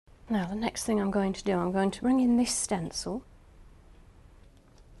Now the next thing I'm going to do, I'm going to bring in this stencil.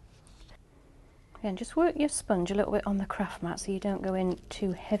 Again, just work your sponge a little bit on the craft mat so you don't go in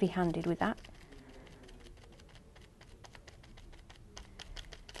too heavy-handed with that.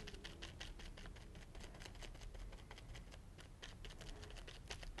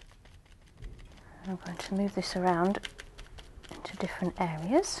 I'm going to move this around into different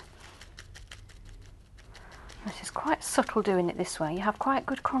areas. This is quite subtle doing it this way. You have quite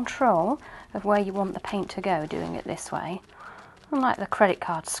good control of where you want the paint to go doing it this way. Unlike the credit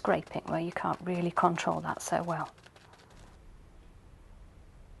card scraping where you can't really control that so well.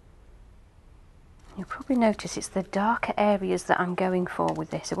 You'll probably notice it's the darker areas that I'm going for with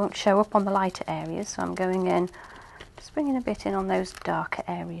this. It won't show up on the lighter areas, so I'm going in, just bringing a bit in on those darker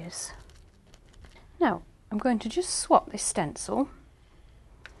areas. Now, I'm going to just swap this stencil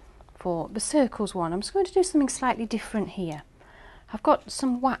for the circles one. I'm just going to do something slightly different here. I've got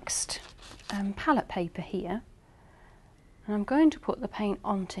some waxed palette paper here, and I'm going to put the paint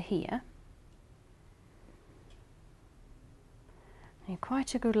onto here. And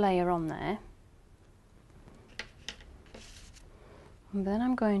quite a good layer on there. And then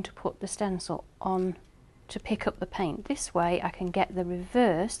I'm going to put the stencil on to pick up the paint. This way I can get the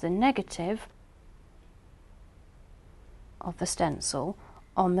reverse, the negative of the stencil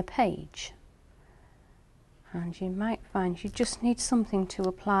on the page. And you might find you just need something to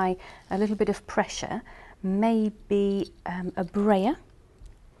apply a little bit of pressure, maybe a brayer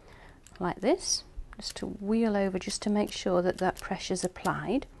like this, just to wheel over just to make sure that that pressure's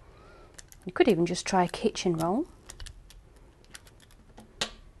applied. You could even just try a kitchen roll.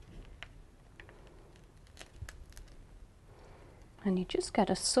 And you just get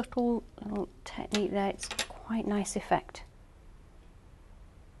a subtle little technique there. It's quite nice effect.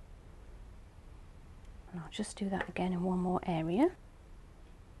 And I'll just do that again in one more area.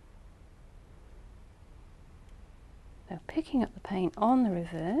 So picking up the paint on the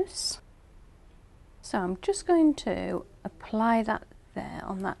reverse. So I'm just going to apply that there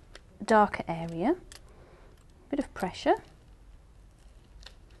on that darker area. A bit of pressure.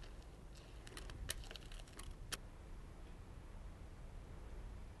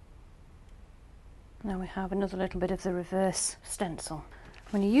 Now we have another little bit of the reverse stencil.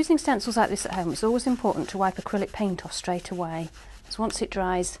 When you're using stencils like this at home, it's always important to wipe acrylic paint off straight away, because once it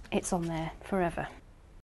dries, it's on there forever.